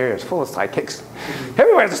 The Bay Area is full of psychics.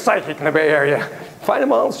 Everybody's a psychic in the Bay Area. Find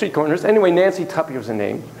them all on the street corners. Anyway, Nancy Tuppy was her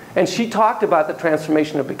name. And she talked about the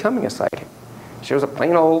transformation of becoming a psychic. She was a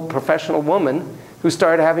plain old professional woman who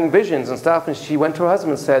started having visions and stuff, and she went to her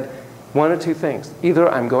husband and said, one of two things. Either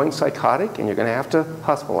I'm going psychotic and you're going to have to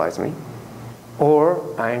hospitalize me,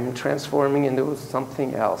 or I'm transforming into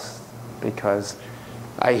something else because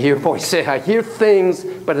I hear voices, I hear things,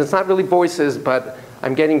 but it's not really voices, but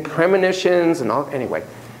I'm getting premonitions and all, anyway,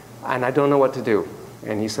 and I don't know what to do.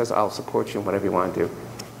 And he says, I'll support you in whatever you want to do.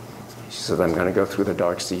 She says, I'm going to go through the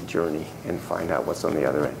dark seed journey and find out what's on the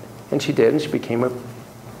other end. And she did, and she became a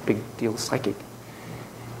big deal psychic.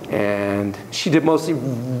 And she did mostly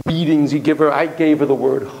readings. I gave her the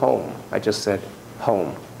word home. I just said, home,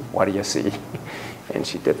 what do you see? And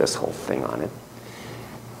she did this whole thing on it.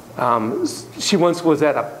 She once was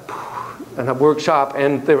at a workshop,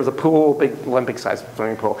 and there was a pool, big Olympic-sized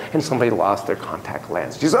swimming pool, and somebody lost their contact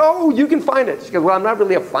lens. She said, oh, you can find it. She goes, well, I'm not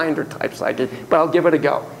really a finder type psychic, but I'll give it a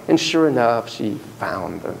go. And sure enough, she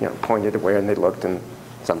found, pointed to where, and they looked, and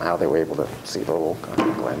somehow they were able to see the little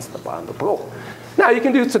contact lens at the bottom of the pool. Now, you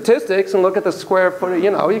can do statistics and look at the square footage,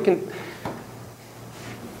 you can.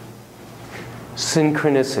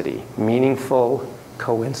 Synchronicity, meaningful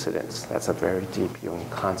coincidence. That's a very deep Jung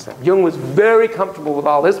concept. Jung was very comfortable with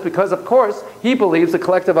all this because, of course, he believes the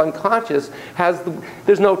collective unconscious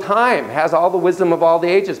there's no time, has all the wisdom of all the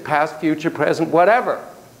ages, past, future, present, whatever.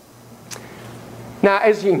 Now,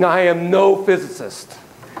 as you know, I am no physicist,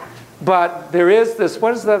 but there is this,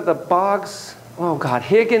 what is the Boggs, oh God,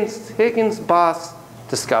 Higgins-Boss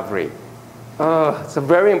discovery. It's a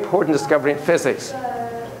very important discovery in physics.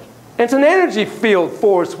 It's an energy field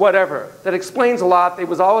force, whatever, that explains a lot. It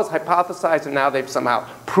was always hypothesized, and now they've somehow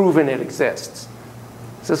proven it exists.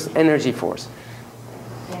 It's this energy force.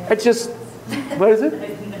 What is it?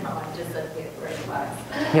 No, I'm just up here for a class.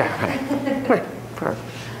 Yeah, right. Perfect.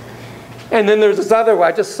 And then there's this other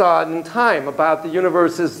one, I just saw it in Time, about the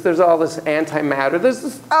universes, there's all this antimatter, there's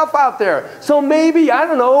this stuff out there. So maybe, I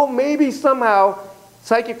don't know, maybe somehow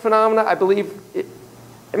psychic phenomena, I believe,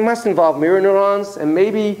 it must involve mirror neurons, and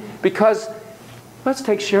maybe because, let's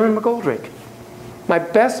take Sharon McGoldrick. My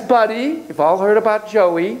best buddy, you've all heard about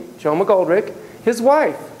Joe McGoldrick, his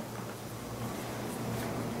wife.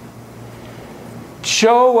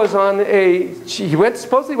 Joe was on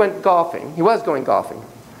supposedly went golfing. He was going golfing.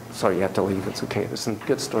 Sorry, you have to leave, it's okay. There's some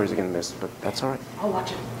good stories you're going to miss, but that's all right. I'll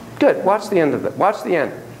watch it. Good, watch the end of it. Watch the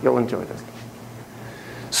end, you'll enjoy this.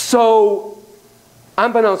 So,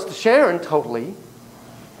 unbeknownst to Sharon, totally,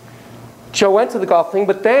 Joe went to the golf thing,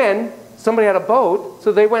 but then somebody had a boat,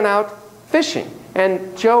 so they went out fishing.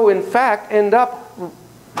 And Joe, in fact, ended up,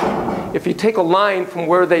 if you take a line from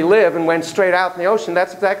where they live and went straight out in the ocean,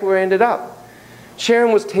 that's exactly where he ended up.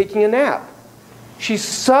 Sharon was taking a nap. She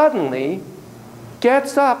suddenly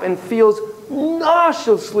gets up and feels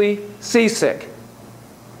nauseously seasick.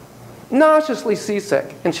 Nauseously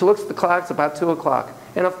seasick. And she looks at the clock, it's about 2 o'clock.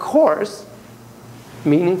 And of course,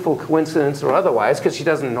 meaningful coincidence or otherwise, because she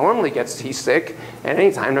doesn't normally get seasick at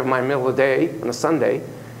any time, never mind middle of the day on a Sunday,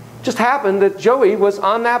 just happened that Joey was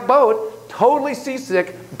on that boat, totally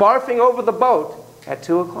seasick, barfing over the boat at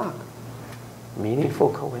 2 o'clock.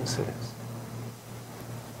 Meaningful coincidence.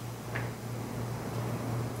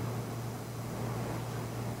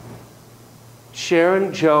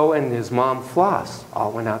 Sharon, Joe, and his mom, Floss,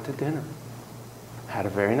 all went out to dinner. Had a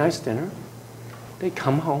very nice dinner. They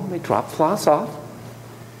come home, they drop Floss off.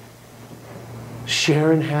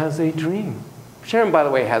 Sharon has a dream. Sharon, by the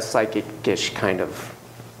way, has psychic-ish kind of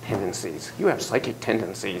tendencies. You have psychic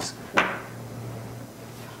tendencies.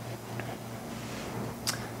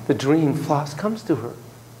 The dream, Floss comes to her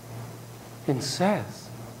and says,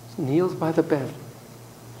 kneels by the bed,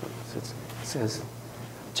 says,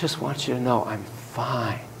 just want you to know I'm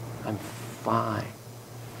fine. I'm fine.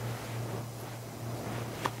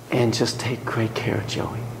 And just take great care of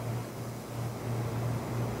Joey.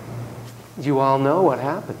 You all know what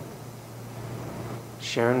happened.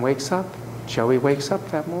 Sharon wakes up. Joey wakes up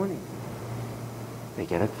that morning. They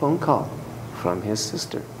get a phone call from his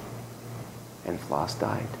sister. And Floss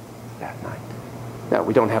died that night. Now,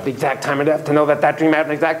 we don't have the exact time of death to know that that dream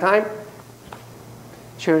happened at the exact time.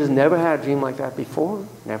 Sharon has never had a dream like that before.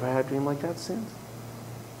 Never had a dream like that since.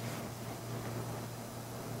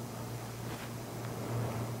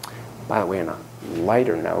 By the way, on a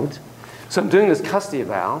lighter note, so I'm doing this custody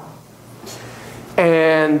eval.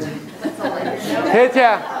 And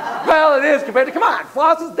well, it is compared to, come on,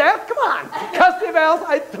 Floss's death, come on. Custody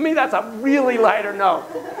evals, to me, that's a really lighter note.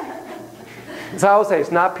 As I always say,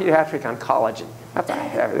 it's not pediatric oncology. That's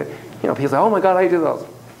people say, oh my God, how do you do those?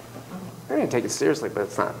 I didn't take it seriously, but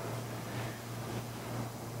it's not.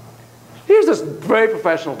 Here's this very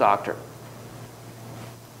professional doctor.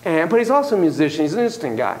 But he's also a musician. He's an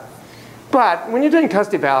interesting guy. But when you're doing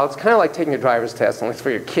custody eval, it's kind of like taking a driver's test, only it's for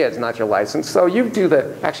your kids, not your license. So you do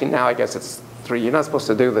the, actually now I guess it's 3. You're not supposed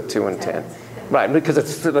to do the 2 and 10. Right, because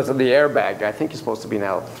it's the airbag. I think you're supposed to be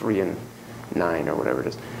now 3 and 9 or whatever it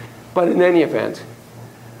is. But in any event,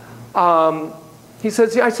 he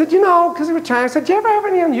says, I said, you know, because we were chatting, I said, do you ever have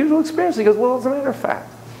any unusual experience? He goes, well, as a matter of fact,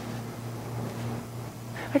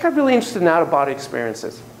 I got really interested in out-of-body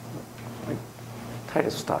experiences, like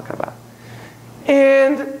Titus was talking about.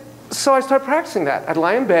 And so I started practicing that. I'd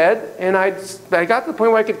lie in bed, and I got to the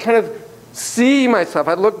point where I could kind of see myself.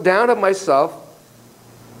 I'd look down at myself,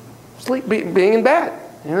 being in bed.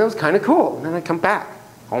 And it was kind of cool. And then I'd come back,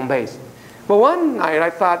 home base. But one night I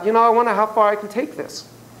thought, you know, I wonder how far I can take this.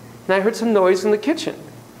 And I heard some noise in the kitchen.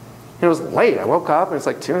 And it was late. I woke up, and it's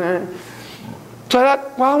like 2 and 9. So I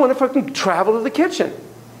thought, well, I wonder if I can travel to the kitchen.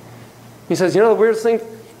 He says, you know the weirdest thing?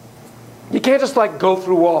 You can't just like go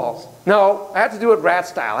through walls. No, I had to do it rat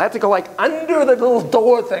style. I had to go like under the little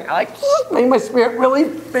door thing. I like made my spirit really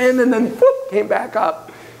thin and then whoop, came back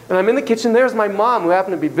up. And I'm in the kitchen. There's my mom, who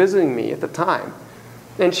happened to be visiting me at the time.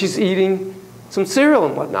 And she's eating some cereal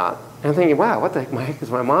and whatnot. And I'm thinking, wow, what the heck is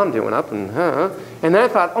my mom doing up? And then I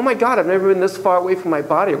thought, oh my God, I've never been this far away from my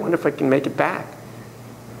body. I wonder if I can make it back.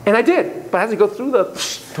 And I did, but I had to go through the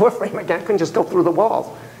door frame again. I couldn't just go through the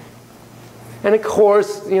walls. And of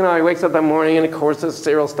course, you know, he wakes up that morning, and of course there's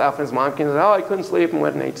cereal stuff, and his mom came and said, oh, I couldn't sleep and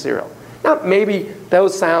went and ate cereal. Now, maybe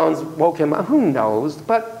those sounds woke him up. Who knows?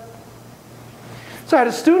 But so I had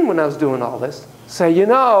a student when I was doing all this say, you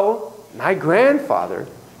know, my grandfather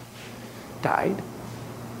died.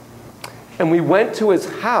 And we went to his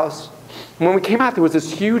house. And when we came out, there was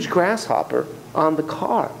this huge grasshopper on the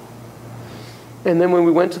car. And then when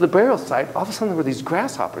we went to the burial site, all of a sudden there were these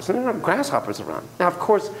grasshoppers. And there were grasshoppers around. Now, of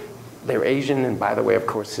course, they're Asian, and by the way, of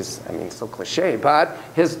course, it's so cliche, but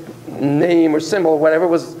his name or symbol or whatever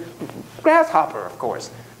was grasshopper, of course.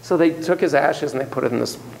 So they took his ashes and they put it in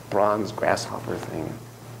this bronze grasshopper thing.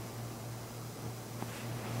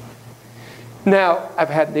 Now, I've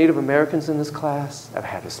had Native Americans in this class. I've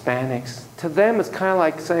had Hispanics. To them, it's kind of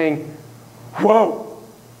like saying, whoa,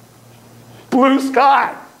 blue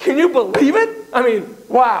sky. Can you believe it? I mean,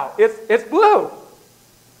 wow, it's blue.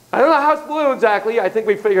 I don't know how it's blue exactly. I think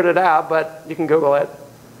we figured it out, but you can Google it.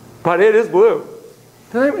 But it is blue.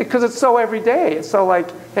 Because it's so everyday. It's so like,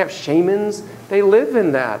 they have shamans. They live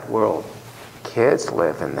in that world. Kids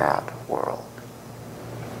live in that world.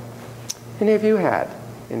 Any of you had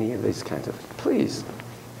any of these kinds of, please.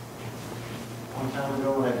 One time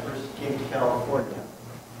ago when I first came to California,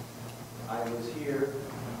 I was here,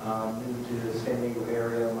 new to the San Diego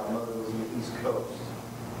area. My mother was on the East Coast.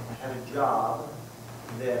 I had a job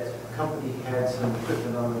that a company had some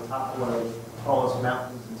equipment on the top of one of the tallest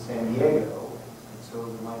mountains in San Diego. And so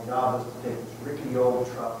my job was to take this rickety old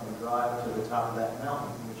truck and drive to the top of that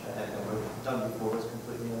mountain, which I had never done before, was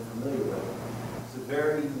completely unfamiliar with. It's a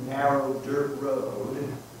very narrow dirt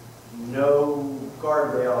road, no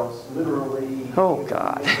guardrails, literally. Oh,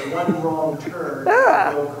 God. The one wrong turn,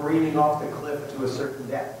 go careening off the cliff to a certain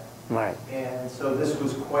depth. Right. And so this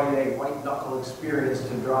was quite a white-knuckle experience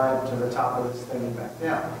to drive to the top of this thing and back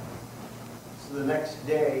down. So the next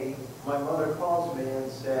day, my mother calls me and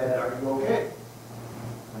said, are you okay?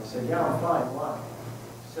 I said, yeah, I'm fine. Why?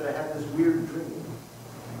 She said, I had this weird dream.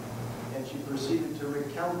 And she proceeded to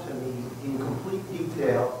recount to me in complete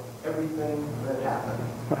detail everything that happened.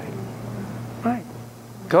 Right. Right.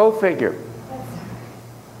 Go figure.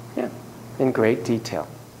 Yeah. In great detail.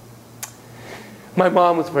 My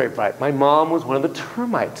mom was very bright. My mom was one of the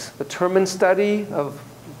termites, the Terman study of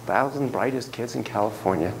 1,000 brightest kids in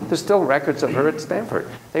California. There's still records of her at Stanford.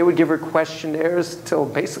 They would give her questionnaires till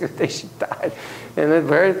basically the day she died. And a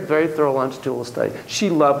very, very thorough longitudinal study. She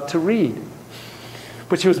loved to read.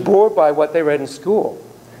 But she was bored by what they read in school.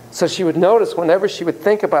 So she would notice whenever she would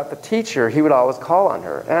think about the teacher, he would always call on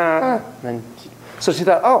her. So she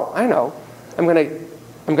thought, oh, I know. I'm going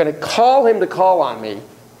to call him to call on me.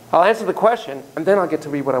 I'll answer the question, and then I'll get to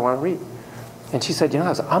read what I want to read. And she said, you know, I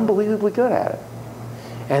was unbelievably good at it.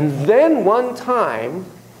 And then one time,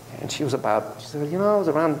 and she said, you know, I was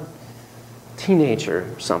around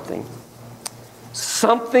teenager or something.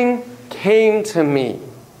 Something came to me.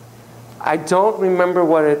 I don't remember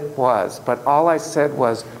what it was, but all I said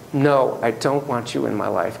was, no, I don't want you in my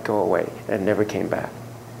life. Go away. And it never came back.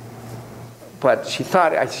 But she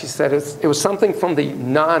said it was something from the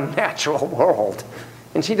non-natural world.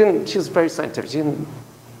 And she was very scientific.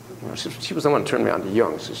 She was the one who turned me on to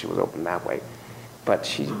Jung, so she was open that way.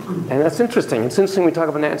 And that's interesting. It's interesting we talk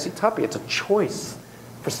about Nancy Tuppy. It's a choice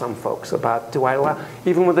for some folks about, do I allow,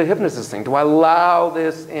 even with the hypnosis thing, do I allow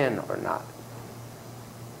this in or not?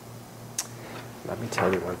 Let me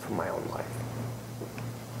tell you one from my own life.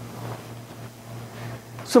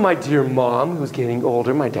 So my dear mom, who was getting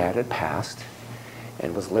older, my dad had passed,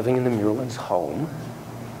 and was living in the Muirlands home,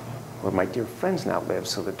 where my dear friends now live,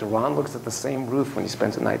 so that Duran looks at the same roof when he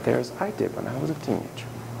spends a night there as I did when I was a teenager.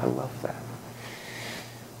 I love that.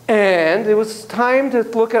 And it was time to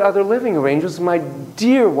look at other living arrangements. My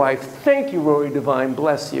dear wife, thank you, Rory Devine,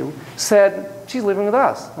 bless you, said, she's living with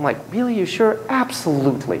us. I'm like, really, you sure?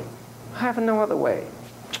 Absolutely. I have no other way.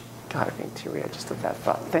 God, I'm getting teary-eyed just at that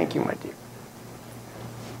thought. Thank you, my dear.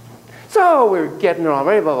 So we're getting her all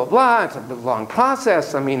ready, blah, blah, blah. It's a long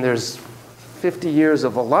process. I mean, there's 50 years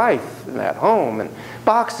of a life in that home, and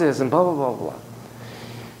boxes, and blah, blah, blah,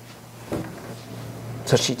 blah.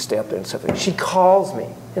 So she'd stay up there and stuff. She calls me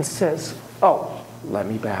and says, oh, let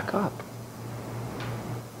me back up.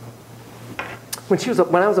 When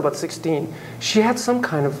I was about 16, she had some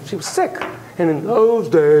kind of, she was sick. And in those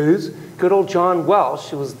days, good old John Welsh,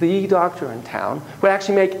 who was the doctor in town, would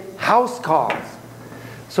actually make house calls.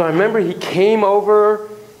 So I remember he came over,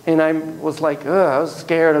 and I was like, I was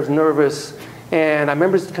scared, I was nervous. And I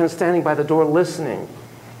remember kind of standing by the door listening.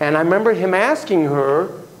 And I remember him asking her,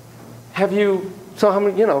 have you, so how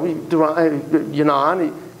many,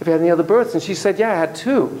 Yanon, if you had any other births? And she said, yeah, I had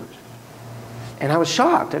 2. And I was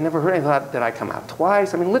shocked. I never heard anything. I thought, did I come out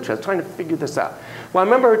twice? I mean, literally, I was trying to figure this out. Well, I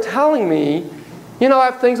remember her telling me, I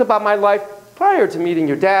have things about my life prior to meeting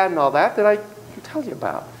your dad and all that I can tell you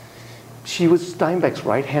about. She was Steinbeck's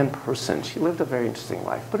right-hand person. She lived a very interesting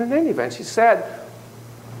life. But in any event, she said,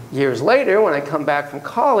 years later, when I come back from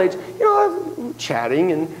college, I was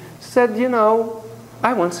chatting and said,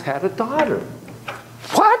 I once had a daughter.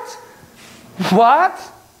 What? What?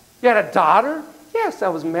 You had a daughter? Yes, I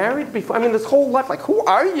was married before. I mean, this whole life, like, who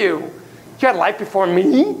are you? You had a life before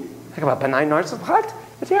me? Like about benign narcissism? What?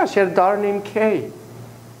 But yeah, she had a daughter named Kay.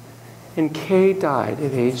 And Kay died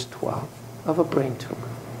at age 12 of a brain tumor.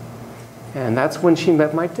 And that's when she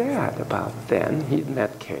met my dad. About then, he'd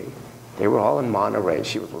met Kay. They were all in Monterey.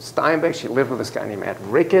 She was with Steinbeck. She lived with this guy named Ed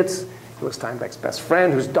Ricketts, who was Steinbeck's best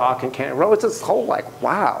friend, who's doc in Cannon Row. It's this whole like,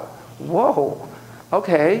 wow, whoa,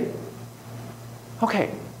 okay.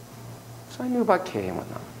 Okay, so I knew about Kay and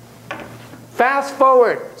whatnot. Fast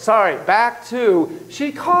forward, back to,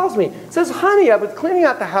 she calls me, says, honey, I've been cleaning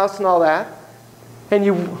out the house and all that, and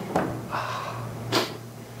you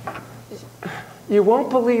won't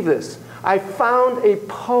believe this. I found a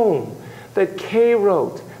poem that Kay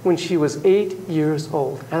wrote when she was 8 years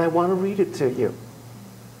old, and I want to read it to you.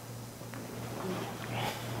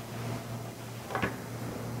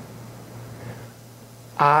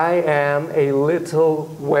 I am a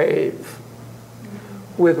little wave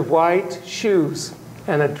with white shoes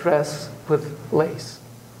and a dress with lace.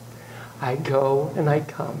 I go and I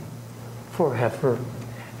come forever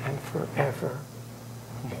and forever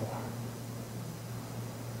more.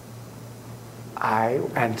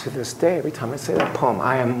 And to this day, every time I say that poem,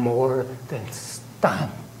 I am more than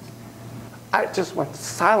stunned. I just went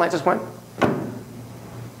silent, I just went.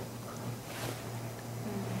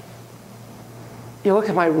 You look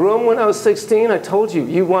at my room when I was 16, I told you,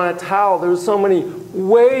 you want a towel. There were so many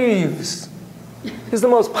waves. It's the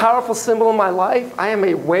most powerful symbol in my life. I am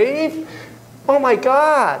a wave. Oh my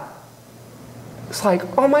God. It's like,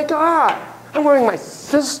 oh my God. I'm wearing my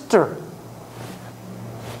sister.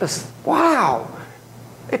 Wow.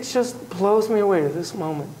 It just blows me away to this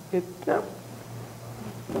moment.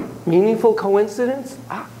 Meaningful coincidence?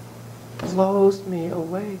 Blows me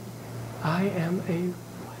away. I am a.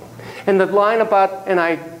 And the line about, and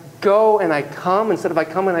I go and I come, instead of I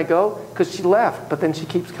come and I go, because she left, but then she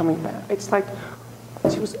keeps coming back. It's like,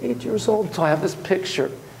 she was 8 years old, so I have this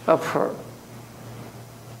picture of her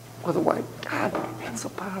with a white, God, it's so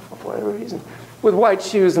powerful for whatever reason, with white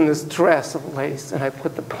shoes and this dress of lace, and I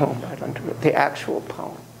put the poem right under it, the actual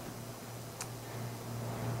poem.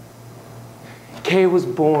 Kay was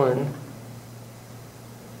born,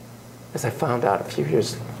 as I found out a few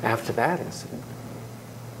years after that incident,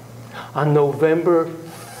 on November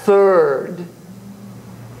 3rd,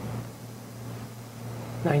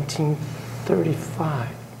 1935.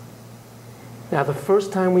 Now, the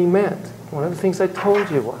first time we met, one of the things I told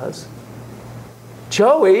you was,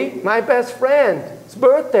 Joey, my best friend, his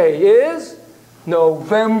birthday is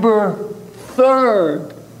November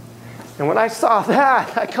 3rd. And when I saw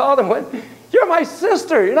that, I called him and went, you're my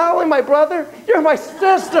sister. You're not only my brother, you're my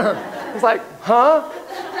sister. He's like, huh?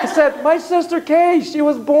 I said, my sister Kay, she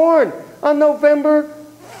was born on November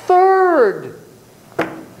 3rd.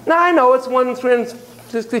 Now, I know it's 1 in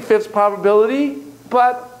 365th probability,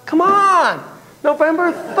 but come on,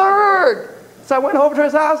 November 3rd. It's So I went over to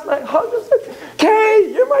his house, and I hugged him and said,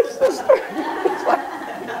 Kay, you're my sister.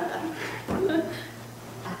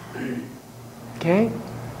 Okay?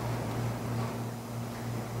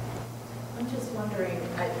 I'm just wondering,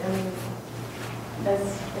 I mean,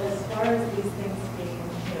 as far as these things being,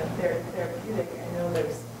 therapeutic, I know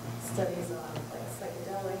there's studies on like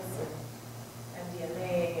psychedelics and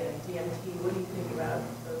MDMA and DMT. What do you think about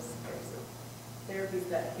those types of therapies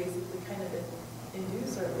that basically kind of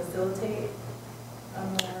induce or facilitate a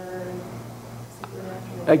more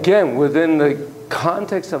supernatural? Again, within the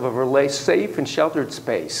context of a safe and sheltered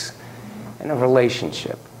space and a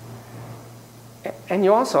relationship. And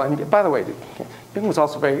you also, and by the way, Jung was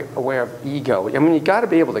also very aware of ego. I mean, you got to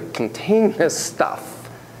be able to contain this stuff.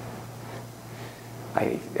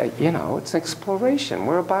 It's an exploration.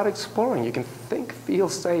 We're about exploring. You can think, feel,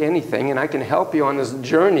 say anything, and I can help you on this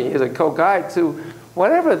journey as a co-guide to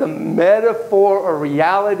whatever the metaphor or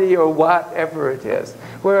reality or whatever it is.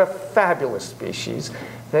 We're a fabulous species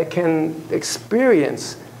that can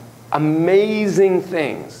experience amazing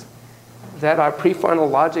things that our prefrontal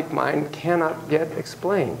logic mind cannot yet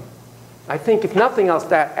explain. I think, if nothing else,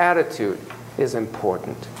 that attitude is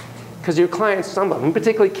important. Because your clients, some of them,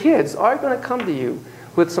 particularly kids, are going to come to you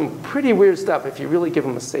with some pretty weird stuff if you really give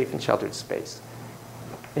them a safe and sheltered space.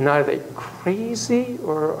 And are they crazy,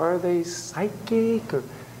 or are they psychic, or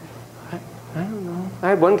I don't know. I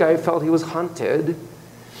had one guy who felt he was haunted.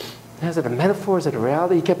 Is it a metaphor? Is it a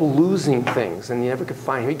reality? He kept losing things, and he never could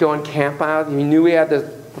find him. He'd go and camp out. He knew he had the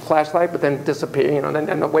flashlight, but then disappear, then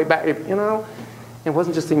end up way back, It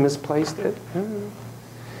wasn't just he misplaced it. And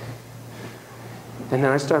then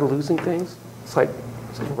I started losing things. It's like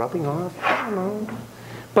rubbing off. I don't know.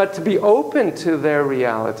 But to be open to their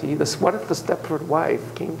reality, what if the Stepford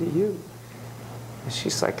wife came to you? Is she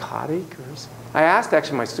psychotic? I asked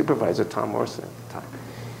actually my supervisor, Tom Morrison, at the time.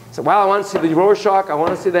 I said, well, I want to see the Rorschach, I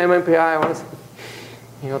want to see the MMPI, I want to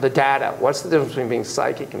see, the data. What's the difference between being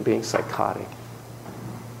psychic and being psychotic?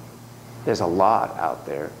 There's a lot out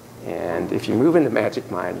there. And if you move into Magic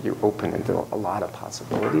Mind, you open into a lot of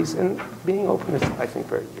possibilities. And being open is, I think,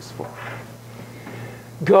 very useful.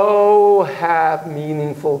 Go have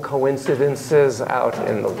meaningful coincidences out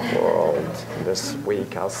in the world this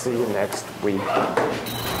week. I'll see you next week.